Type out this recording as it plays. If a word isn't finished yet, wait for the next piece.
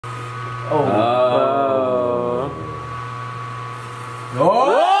Oh.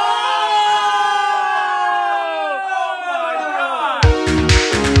 Oh!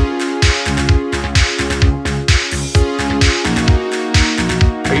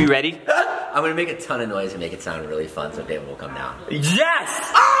 Are you ready? I'm gonna make a ton of noise and make it sound really fun so David will come down.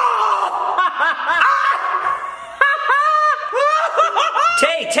 Yes!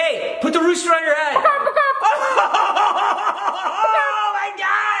 Tay, put the rooster on your head. Oh my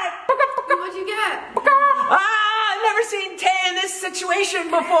god! What'd you get? I've never seen Tay in this situation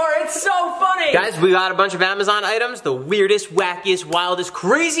before. It's so funny. Guys, we got a bunch of Amazon items, the weirdest, wackiest, wildest,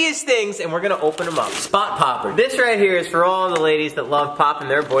 craziest things, and we're gonna open them up. Spot popper. This right here is for all the ladies that love popping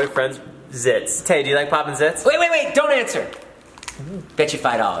their boyfriend's zits. Tay, do you like popping zits? Wait, don't answer. Bet you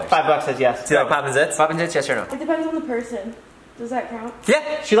 $5. $5 says yes. Do you like popping zits? Popping zits, yes or no? It depends on the person. Does that count?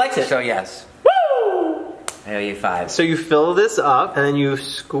 Yeah, she likes it. So yes. Woo! I owe you $5. So you fill this up, and then you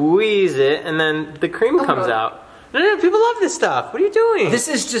squeeze it, and then the cream comes out. No, people love this stuff. What are you doing? This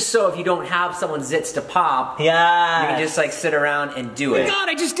is just so if you don't have someone's zits to pop, yeah, you can just like sit around and do it. Oh my god,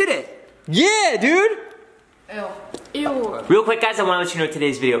 I just did it! Yeah, dude! Ew. Ew. Real quick, guys, I want to let you know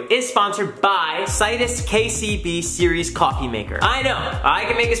today's video is sponsored by Citus KCB Series Coffee Maker. I know, I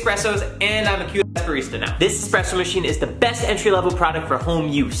can make espressos, and I'm a cute barista now. This espresso machine is the best entry-level product for home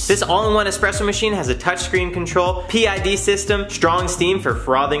use. This all-in-one espresso machine has a touchscreen control, PID system, strong steam for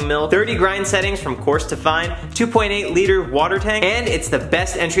frothing milk, 30 grind settings from coarse to fine, 2.8 liter water tank, and it's the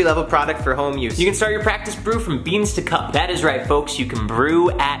best entry-level product for home use. You can start your practice brew from beans to cup. That is right, folks, you can brew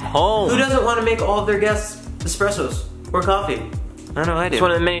at home. Who doesn't want to make all of their guests espressos or coffee? I know I do. It's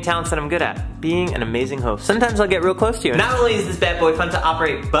one of the many talents that I'm good at, being an amazing host. Sometimes I'll get real close to you. Not only is this bad boy fun to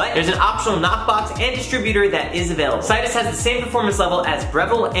operate, but there's an optional knockbox and distributor that is available. Citus has the same performance level as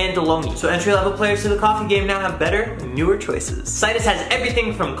Breville and DeLonghi, so entry-level players to the coffee game now have better, newer choices. Citus has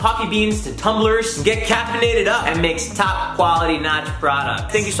everything from coffee beans to tumblers. Get caffeinated up and makes top quality notch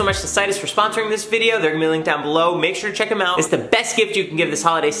products. Thank you so much to Citus for sponsoring this video. They're gonna be linked down below. Make sure to check them out. It's the best gift you can give this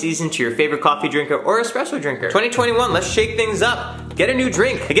holiday season to your favorite coffee drinker or espresso drinker. 2021, let's shake things up. Get a new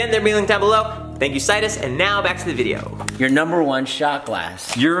drink. Again, they're being linked down below. Thank you, Citus, and now back to the video. Your #1 shot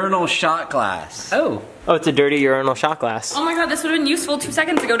glass. Urinal shot glass. Oh. Oh, it's a dirty urinal shot glass. Oh my god, this would have been useful 2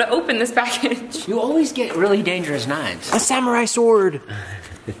 seconds ago to open this package. You always get really dangerous knives. A samurai sword.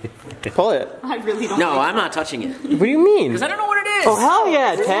 Pull it. I really don't No, like I'm not touching it. What do you mean? Because I don't know what it is. Oh, hell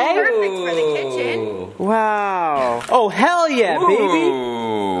yeah, Tay. Perfect for the kitchen. Wow. Oh, hell yeah, baby.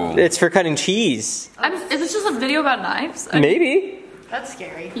 Ooh. It's for cutting cheese. Is this just a video about knives? Maybe. That's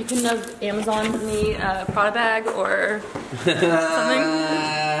scary. You couldn't have Amazoned me a Prada bag or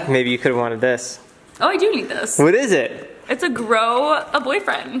something? Maybe you could have wanted this. Oh, I do need this. What is it? It's a grow a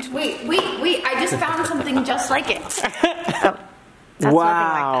boyfriend. Wait, I just found something just like it.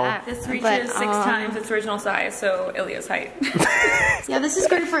 Wow. This reaches 6 times its original size, so Ilya's height. Yeah, this is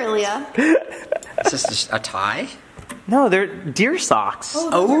great for Ilya. Is this just a tie? No, they're deer socks.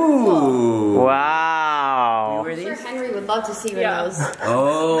 Oh. Wow. Were Sure, these? Henry would love to see one Yeah. of those.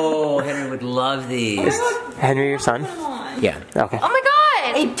 Oh, Henry would love these. Henry, your son? Yeah. Okay. Oh my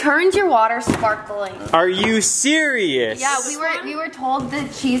god! It turns your water sparkling. Are you serious? Yeah, we were told the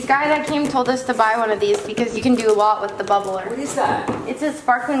cheese guy that came told us to buy one of these because you can do a lot with the bubbler. What is that? It's a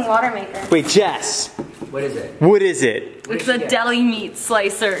sparkling water maker. Wait, Jess. What is it? What is it? It's a deli meat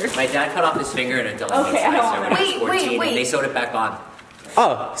slicer. My dad cut off his finger in a deli meat Okay, I don't slicer want when I was it. 14 Wait. and they sewed it back on.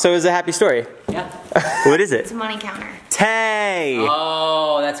 Oh, so it's a happy story. Yeah. What is It's it? a money counter. Tay.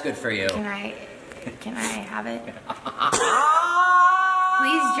 Oh, that's good for you. Can I have it?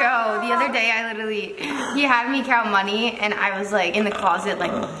 Please, Joe. The other day, he had me count money, and I was like in the closet,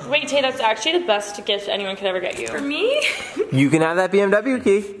 like. Wait, Tay, that's actually the best gift anyone could ever get you. For me? You can have that BMW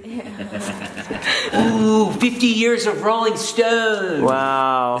key. Ooh, 50 years of Rolling Stone.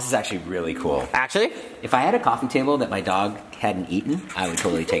 Wow. This is actually really cool. Actually? If I had a coffee table that my dog hadn't eaten, I would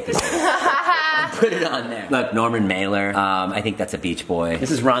totally take this and put it on there. Look, Norman Mailer. I think that's a Beach Boy.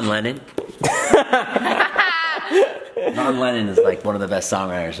 This is Ron Lennon. Ron Lennon is like one of the best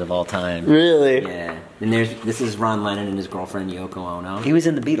songwriters of all time. Really? Yeah. And this is Ron Lennon and his girlfriend Yoko Ono. He was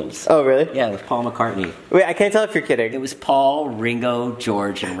in the Beatles. Oh, really? Yeah, with Paul McCartney. Wait, I can't tell if you're kidding. It was Paul, Ringo,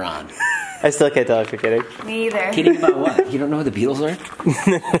 George, and Ron. I still can't tell if you're kidding. Me either. Kidding about what? You don't know who the Beatles are?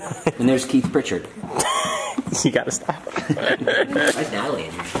 And there's Keith Pritchard. You gotta stop. Why's Natalie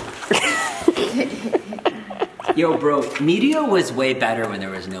in here? Yo, bro, media was way better when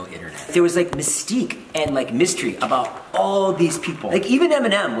there was no internet. There was like mystique and like mystery about all these people. Like even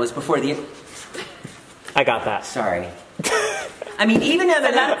Eminem was before the. I got that. Sorry. I mean, even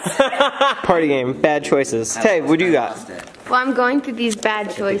M&M's. Party game, bad choices. Tay, what do you got? Well, I'm going through these bad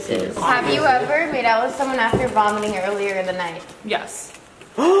choices. Have you ever made out with someone after vomiting earlier in the night? Yes.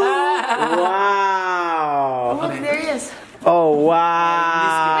 Wow. Look, there he is. Oh,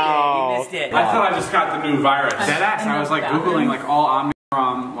 wow. You missed it. I thought I just got the new virus. Deadass. I was like Googling like all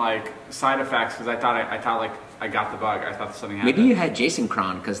Omicron like side effects because I thought like I got the bug. I thought something happened. Maybe you had Jason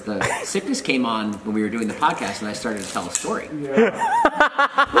Cron because the sickness came on when we were doing the podcast and I started to tell a story. Yeah.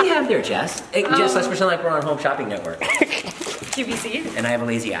 What do you have there, Jess? Hey, Jess, let's pretend like we're on Home Shopping Network. QVC. And I have a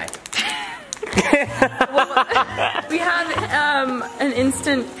lazy eye. We have an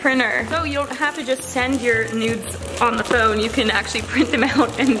instant printer, so you don't have to just send your nudes on the phone. You can actually print them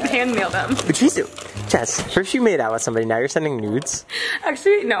out and hand mail them. But she's, Jess, first you made out with somebody, now you're sending nudes?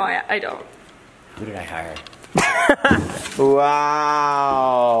 Actually, no, I don't. Who did I hire?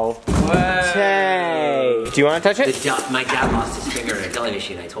 Wow. Tay. Do you want to touch it? My dad lost his finger in a deli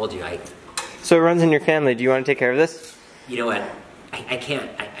machine. I told you. So it runs in your family. Do you want to take care of this? You know what? I can't.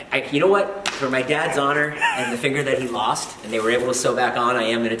 You know what? For my dad's honor and the finger that he lost, and they were able to sew back on, I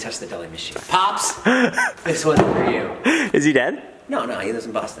am going to touch the deli machine. Pops, this one's for you. Is he dead? No, he lives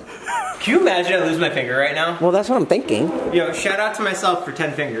in Boston. Can you imagine I lose my finger right now? Well, that's what I'm thinking. Yo, shout out to myself for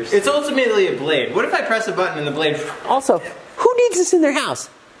 10 fingers. It's ultimately a blade. What if I press a button and the blade... Also, who needs this in their house?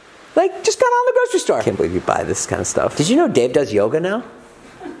 Like, just got on the grocery store. I can't believe you buy this kind of stuff. Did you know Dave does yoga now?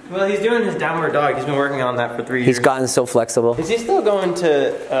 Well, he's doing his downward dog. He's been working on that for 3 years. He's gotten so flexible. Is he still going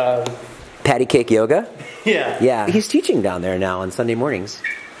to, Patty cake yoga? Yeah. Yeah. He's teaching down there now on Sunday mornings.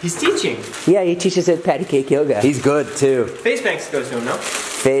 He's teaching. Yeah, he teaches at Patty Cake Yoga. He's good too. FaZe Banks goes to him, no?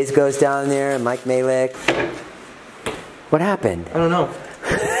 FaZe goes down there, and Mike Malik. What happened? I don't know.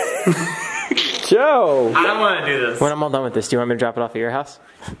 Joe! I don't want to do this. When I'm all done with this, do you want me to drop it off at your house?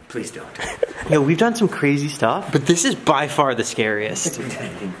 Please don't. Yo, we've done some crazy stuff, but this is by far the scariest. We've done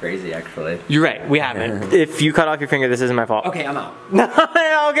anything crazy, actually. You're right, we haven't. If you cut off your finger, this isn't my fault. Okay, I'm out. No,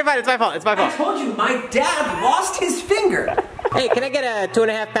 okay, fine, it's my fault, it's my fault. I told you, my dad lost his finger. Hey, can I get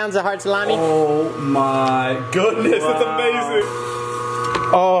 2.5 pounds of hard salami? Oh my goodness, that's amazing.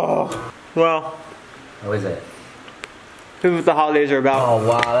 Oh, well. What is it? Who the holidays are about. Oh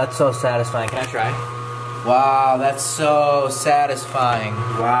wow, that's so satisfying. Can I try? Wow, that's so satisfying.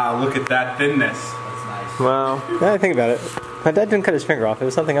 Wow, look at that thinness. That's nice. Well, now I think about it. My dad didn't cut his finger off. It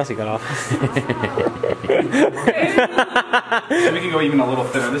was something else he cut off. So we can go even a little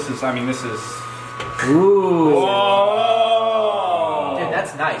thinner. This is. Ooh. Oh. Dude,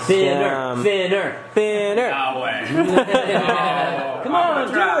 that's nice. Thinner. No way. Come on,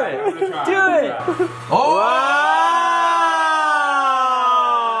 do it. Do it. Oh! Wow!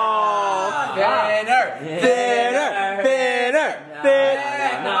 Thinner.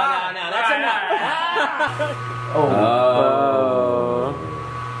 No, that's enough. Oh.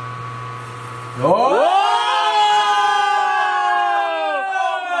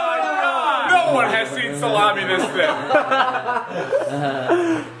 No one has seen salami this thin.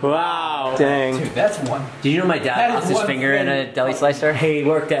 Wow. Dang. Dude, that's one. Did you know my dad lost his finger in a deli slicer? He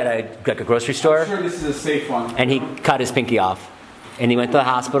worked at a grocery store, I'm sure this is a safe one. and he cut his pinky off. And he went to the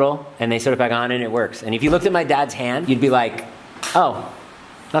hospital, and they sewed it back on, and it works. And if you looked at my dad's hand, you'd be like, oh,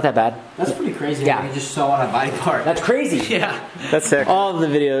 not that bad. That's pretty crazy. Yeah. You just sew on a body part. That's crazy. Yeah. That's sick. All of the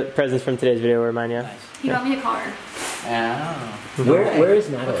video presents from today's video were mine, yeah. He got me a car. Yeah. Where is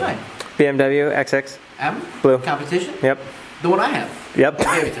Natalie? Okay. BMW XX. M? Blue. Competition? Yep. The one I have. Yep.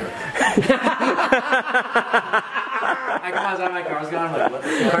 I gave it to her. I was out of my car. I was gone. Like, what the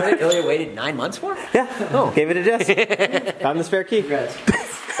The car that Ilya waited 9 months for? Yeah. Oh. Gave it a Jess. Found the spare key. Congrats.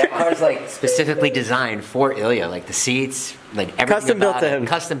 That car's like specifically designed for Ilya. Like the seats, like everything Custom built about to it. him.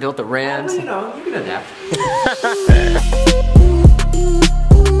 Custom built the rims. You know, you can adapt.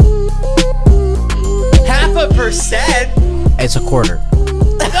 Half a percent? It's a quarter.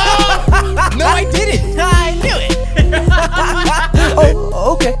 No, I didn't. I knew it.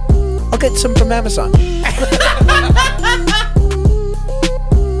 Oh, okay. I'll get some from Amazon.